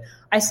do it?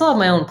 I still have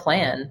my own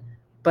plan,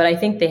 but I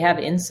think they have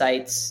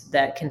insights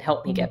that can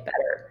help me get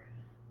better.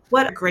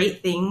 What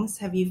great things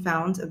have you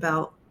found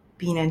about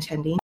being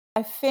attending?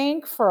 I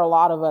think for a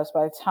lot of us,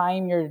 by the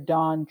time you're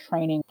done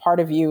training, part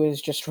of you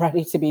is just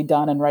ready to be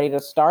done and ready to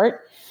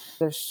start.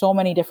 There's so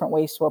many different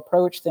ways to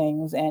approach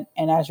things. And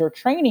as you're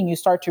training, you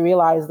start to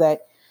realize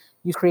that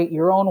you create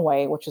your own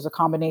way, which is a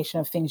combination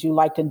of things you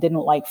liked and didn't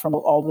like from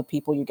all the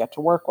people you get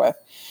to work with.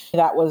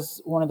 That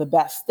was one of the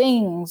best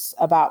things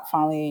about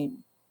finally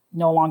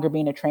no longer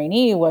being a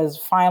trainee was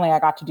finally I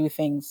got to do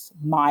things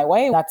my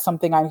way. That's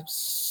something I'm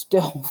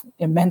still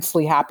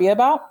immensely happy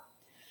about.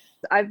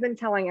 I've been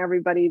telling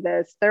everybody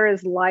this. There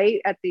is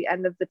light at the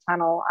end of the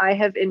tunnel. I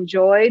have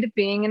enjoyed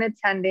being an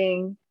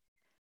attending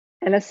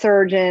and a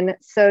surgeon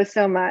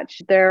so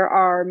much. There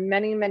are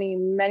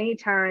many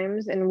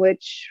times in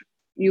which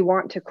you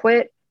want to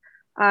quit.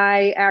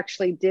 I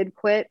actually did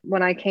quit.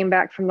 When I came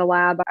back from the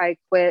lab, I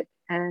quit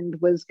and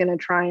was going to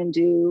try and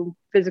do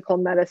physical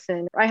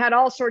medicine. I had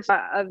all sorts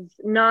of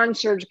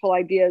non-surgical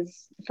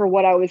ideas for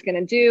what I was going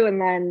to do, and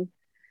then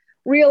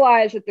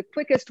realized that the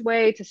quickest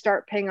way to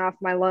start paying off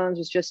my loans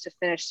was just to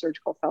finish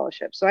surgical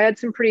fellowship. So I had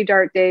some pretty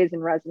dark days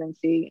in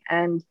residency.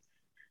 And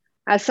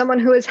as someone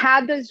who has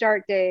had those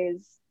dark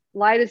days,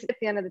 light is at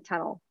the end of the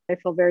tunnel. I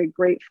feel very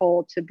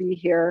grateful to be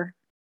here.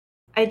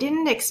 I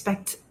didn't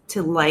expect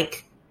to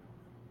like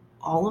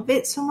all of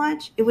it so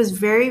much. It was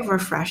very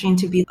refreshing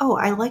to be, oh,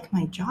 I like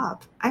my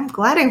job. I'm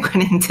glad I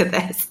went into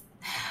this.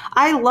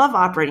 I love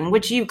operating,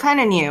 which you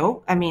kind of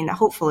knew. I mean,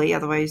 hopefully,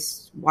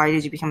 otherwise, why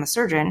did you become a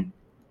surgeon?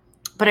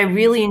 But I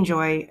really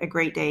enjoy a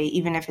great day,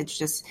 even if it's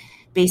just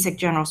basic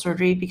general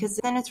surgery, because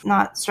then it's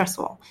not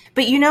stressful.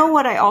 But you know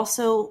what I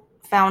also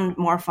found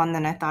more fun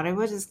than I thought it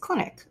was is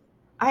clinic.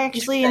 I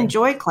actually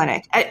enjoy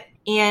clinic.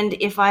 And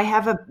if I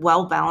have a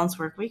well-balanced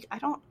work week, I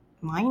don't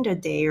mind a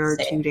day or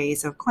 2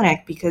 days of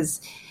clinic because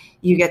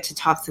you get to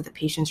talk to the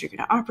patients you're going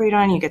to operate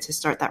on. You get to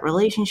start that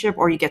relationship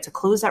or you get to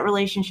close that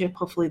relationship.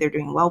 Hopefully they're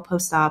doing well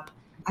post-op.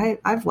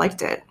 I've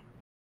liked it.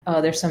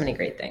 Oh, there's so many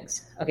great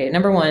things. Okay,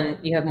 number one,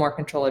 you have more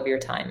control of your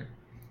time,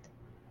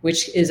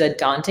 which is a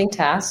daunting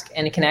task.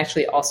 And it can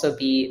actually also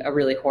be a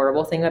really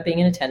horrible thing about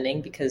being an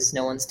attending because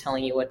no one's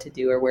telling you what to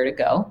do or where to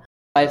go.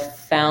 I've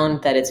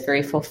found that it's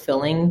very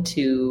fulfilling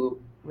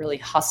to really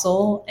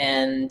hustle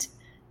and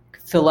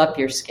fill up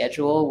your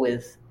schedule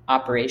with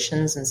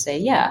operations and say,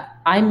 yeah,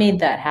 I made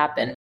that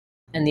happen.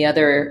 And the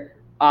other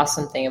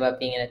awesome thing about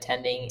being an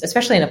attending,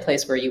 especially in a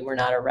place where you were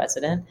not a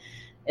resident,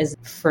 is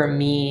for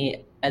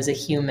me as a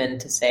human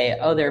to say,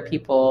 oh, there are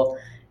people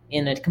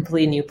in a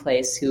completely new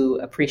place who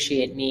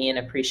appreciate me and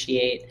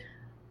appreciate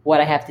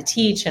what I have to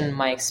teach and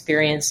my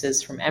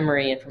experiences from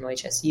Emory and from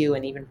OHSU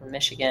and even from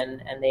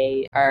Michigan. And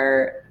they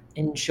are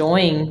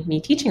enjoying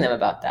me teaching them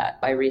about that.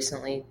 I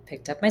recently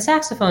picked up my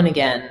saxophone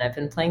again. I've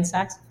been playing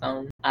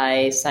saxophone.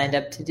 I signed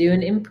up to do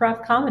an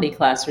improv comedy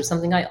class, or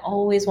something I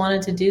always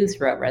wanted to do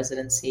throughout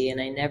residency,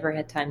 and I never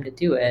had time to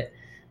do it.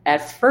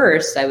 At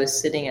first, I was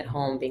sitting at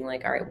home being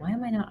like, all right, why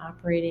am I not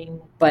operating?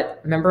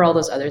 But remember all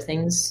those other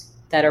things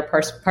that are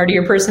part of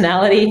your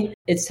personality?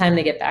 It's time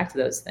to get back to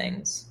those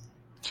things.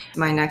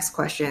 My next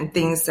question,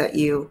 things that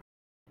you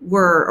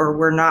were or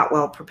were not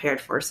well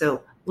prepared for.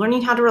 So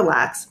learning how to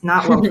relax,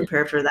 not well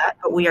prepared for that,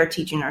 but we are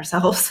teaching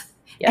ourselves.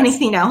 Yes.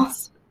 Anything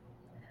else?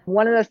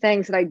 One of the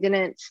things that I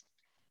didn't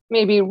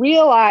maybe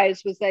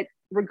realize was that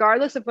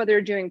regardless of whether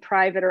you're doing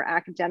private or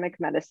academic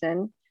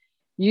medicine,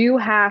 you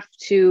have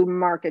to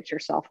market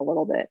yourself a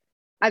little bit.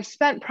 I've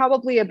spent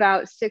probably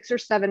about 6 or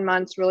 7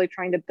 months really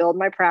trying to build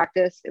my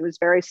practice. It was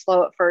very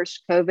slow at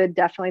first. COVID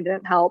definitely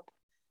didn't help.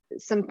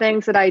 Some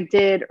things that I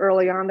did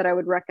early on that I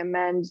would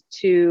recommend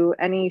to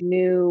any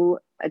new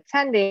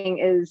attending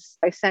is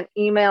I sent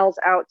emails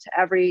out to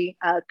every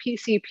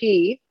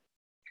PCP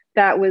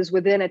that was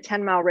within a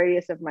 10-mile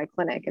radius of my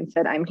clinic and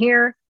said, I'm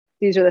here.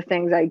 These are the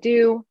things I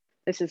do.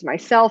 This is my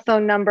cell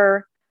phone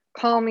number.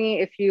 Call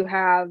me if you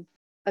have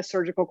a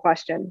surgical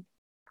question.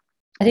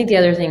 I think the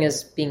other thing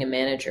is being a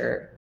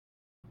manager.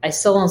 I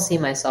still don't see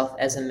myself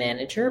as a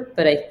manager,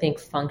 but I think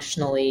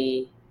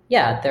functionally,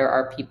 yeah, there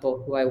are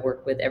people who I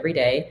work with every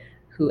day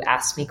who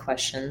ask me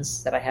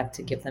questions that I have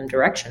to give them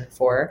direction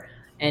for,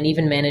 and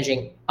even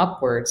managing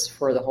upwards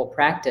for the whole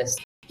practice.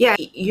 Yeah,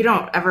 you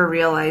don't ever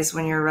realize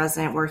when you're a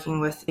resident working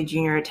with a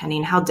junior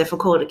attending how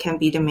difficult it can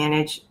be to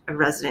manage a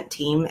resident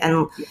team,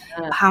 and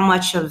how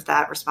much of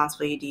that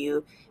responsibility do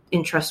you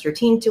entrust your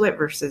team to it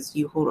versus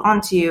you hold on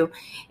to.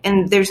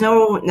 And there's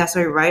no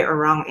necessarily right or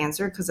wrong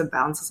answer, because the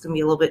balance is going to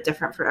be a little bit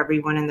different for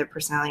everyone and their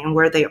personality and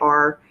where they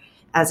are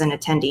as an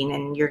attending,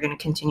 and you're going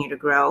to continue to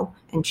grow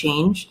and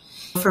change.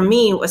 For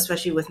me,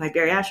 especially with my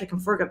bariatric and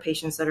foregut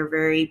patients that are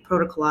very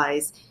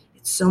protocolized,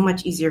 it's so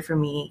much easier for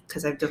me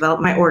because I've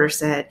developed my order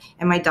set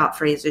and my dot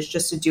phrases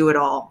just to do it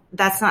all.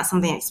 That's not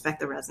something I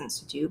expect the residents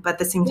to do, but at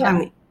the same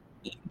time,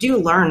 you do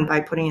learn by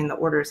putting in the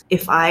orders.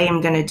 If I am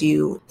going to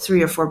do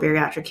 3 or 4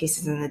 bariatric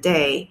cases in the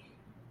day,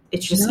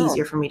 it's just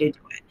easier for me to do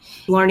it.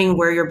 Learning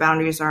where your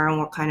boundaries are and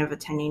what kind of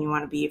attending you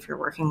want to be if you're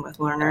working with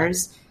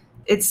learners,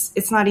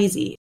 it's not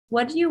easy.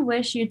 What do you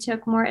wish you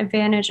took more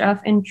advantage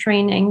of in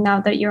training now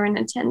that you're an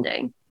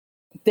attending?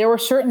 There were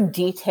certain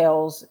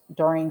details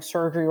during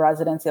surgery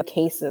residency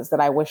cases that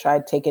I wish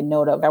I'd taken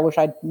note of. I wish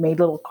I'd made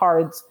little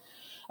cards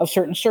of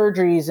certain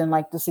surgeries and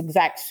like this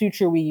exact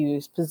suture we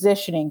use,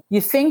 positioning. You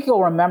think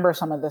you'll remember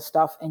some of this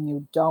stuff and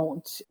you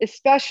don't.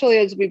 Especially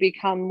as we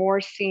become more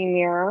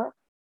senior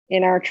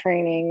in our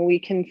training, we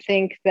can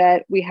think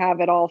that we have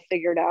it all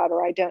figured out,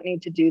 or I don't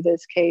need to do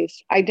this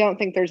case. I don't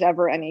think there's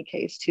ever any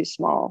case too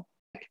small.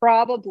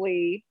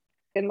 Probably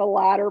in the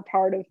latter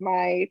part of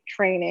my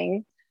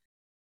training,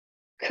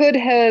 could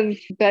have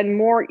been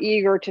more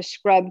eager to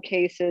scrub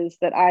cases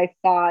that I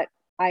thought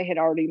I had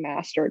already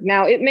mastered.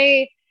 Now, it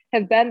may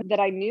have been that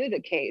I knew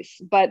the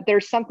case, but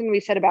there's something we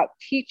said about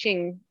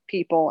teaching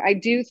people. I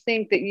do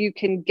think that you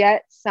can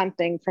get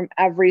something from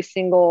every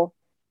single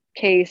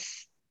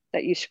case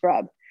that you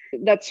scrub.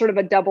 That's sort of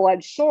a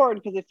double-edged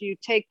sword, because if you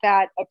take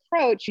that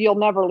approach, you'll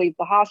never leave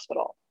the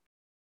hospital.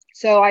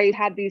 So I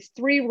had these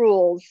 3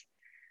 rules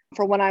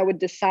for when I would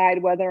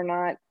decide whether or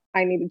not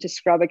I needed to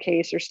scrub a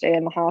case or stay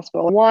in the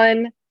hospital.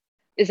 One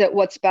is that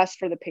what's best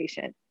for the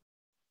patient.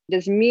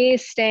 Does me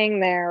staying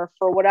there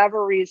for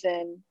whatever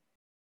reason,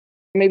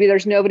 maybe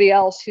there's nobody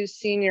else who's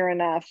senior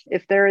enough.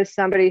 If there is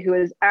somebody who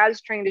is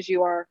as trained as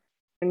you are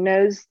and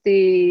knows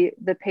the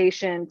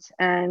patient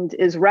and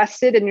is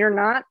rested and you're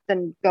not,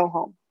 then go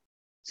home.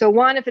 So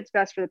 1, if it's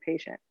best for the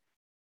patient.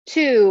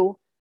 2,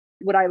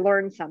 would I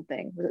learn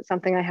something? Was it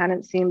something I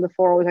hadn't seen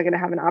before? Was I going to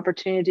have an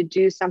opportunity to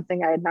do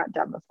something I had not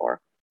done before?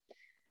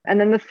 And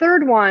then the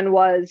 3rd one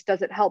was,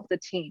 does it help the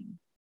team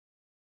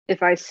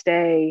if I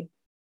stay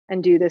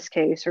and do this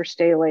case or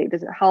stay late?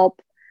 Does it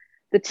help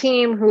the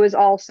team who is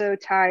also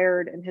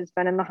tired and has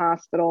been in the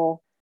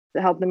hospital,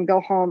 to help them go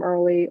home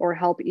early or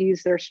help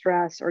ease their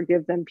stress or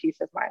give them peace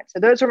of mind? So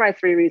those are my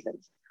 3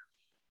 reasons.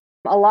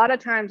 A lot of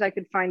times I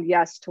could find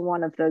yes to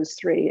one of those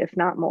 3, if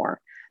not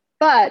more.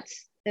 But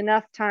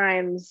enough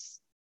times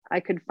I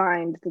could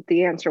find that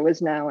the answer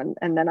was no,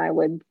 and then I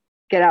would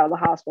get out of the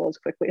hospital as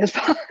quickly as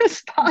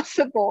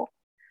possible.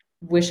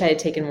 wish I had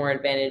taken more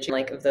advantage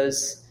of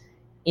those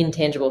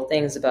intangible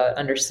things about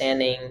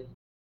understanding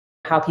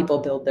how people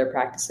build their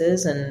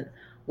practices and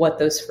what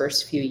those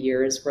first few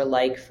years were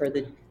like for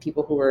the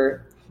people who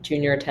were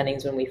junior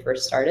attendings when we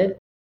first started.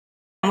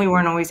 And we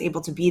weren't always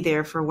able to be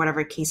there for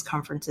whatever case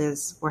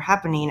conferences were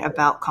happening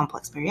about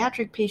complex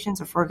bariatric patients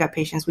or foregut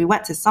patients. We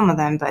went to some of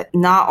them, but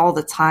not all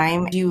the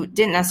time. You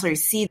didn't necessarily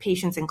see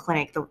patients in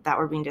clinic that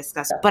were being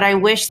discussed. But I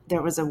wish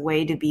there was a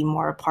way to be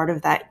more a part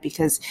of that,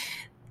 because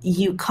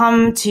you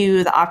come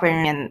to the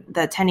operating and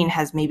the attending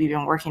has maybe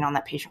been working on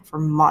that patient for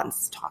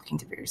months, talking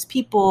to various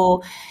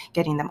people,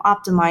 getting them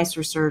optimized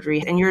for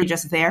surgery, and you're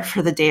just there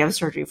for the day of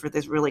surgery for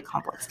this really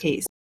complex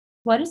case.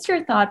 What is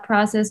your thought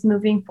process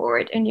moving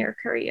forward in your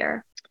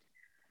career?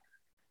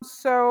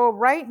 So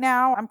right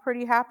now, I'm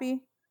pretty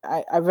happy.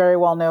 I very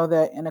well know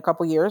that in a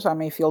couple years, I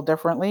may feel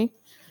differently.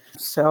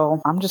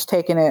 So I'm just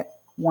taking it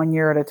 1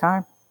 year at a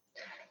time.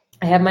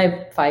 I have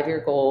my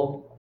 5-year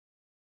goal.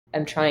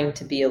 I'm trying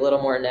to be a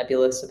little more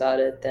nebulous about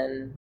it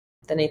than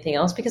anything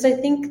else, because I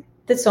think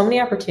that so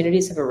many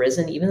opportunities have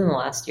arisen even in the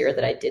last year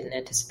that I didn't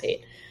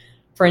anticipate.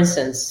 For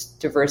instance,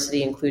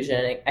 diversity, inclusion,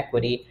 and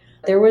equity.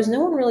 There was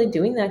no one really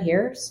doing that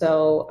here,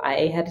 so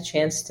I had a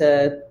chance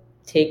to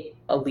take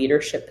a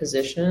leadership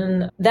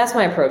position. That's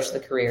my approach to the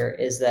career,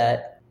 is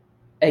that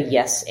a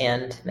yes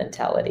and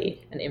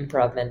mentality, an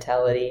improv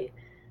mentality.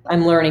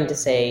 I'm learning to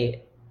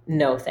say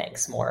no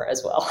thanks more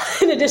as well,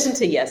 in addition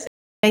to yes.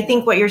 I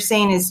think what you're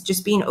saying is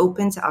just being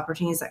open to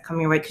opportunities that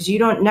come your way, because you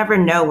never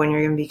know when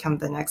you're going to become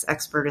the next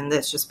expert in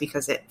this just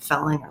because it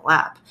fell in your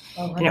lap.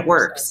 100%. And it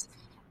works.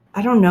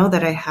 I don't know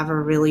that I have a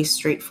really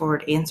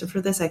straightforward answer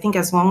for this. I think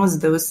as long as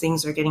those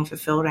things are getting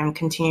fulfilled, I'm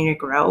continuing to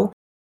grow.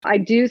 I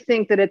do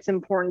think that it's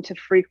important to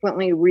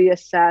frequently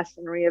reassess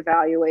and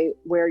reevaluate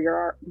where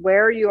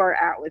you are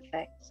at with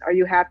things. Are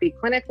you happy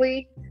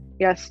clinically?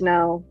 Yes,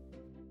 no.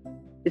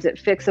 Is it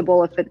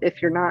fixable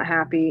if you're not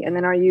happy? And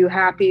then are you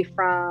happy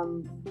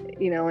from,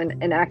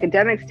 an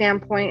academic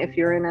standpoint? If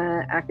you're in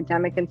an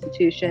academic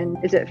institution,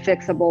 is it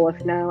fixable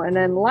if no? And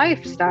then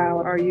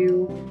lifestyle, are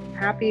you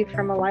happy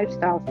from a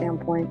lifestyle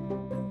standpoint?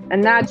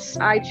 And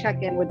I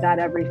check in with that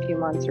every few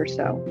months or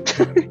so.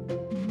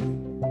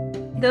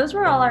 Those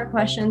were all our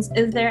questions.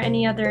 Is there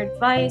any other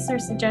advice or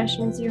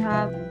suggestions you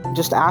have?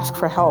 Just ask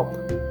for help.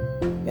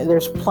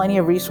 There's plenty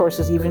of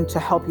resources even to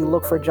help you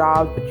look for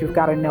jobs, but you've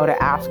got to know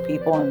to ask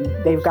people, and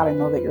they've got to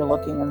know that you're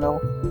looking, and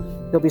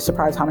they'll be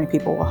surprised how many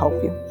people will help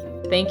you.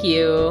 Thank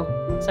you.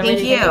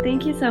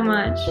 Thank you so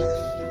much.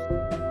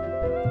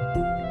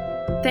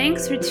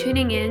 Thanks for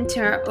tuning in to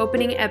our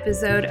opening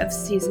episode of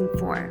Season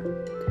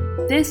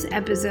 4. This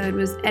episode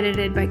was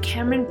edited by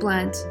Cameron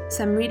Blunt,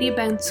 Samriti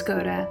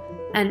Banskoda,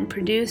 and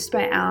produced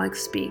by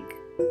Alex Speak.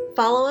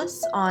 Follow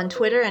us on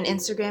Twitter and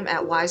Instagram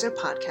at Wiser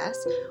Podcast,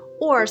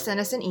 or send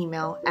us an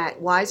email at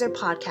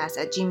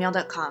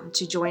wiserpodcast@gmail.com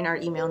to join our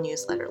email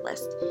newsletter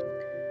list.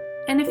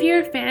 And if you're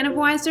a fan of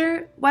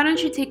Wiser, why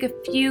don't you take a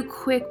few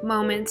quick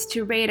moments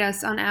to rate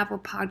us on Apple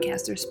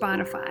Podcasts or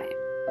Spotify?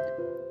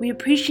 We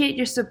appreciate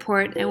your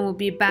support, and we'll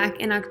be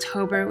back in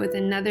October with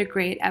another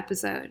great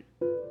episode.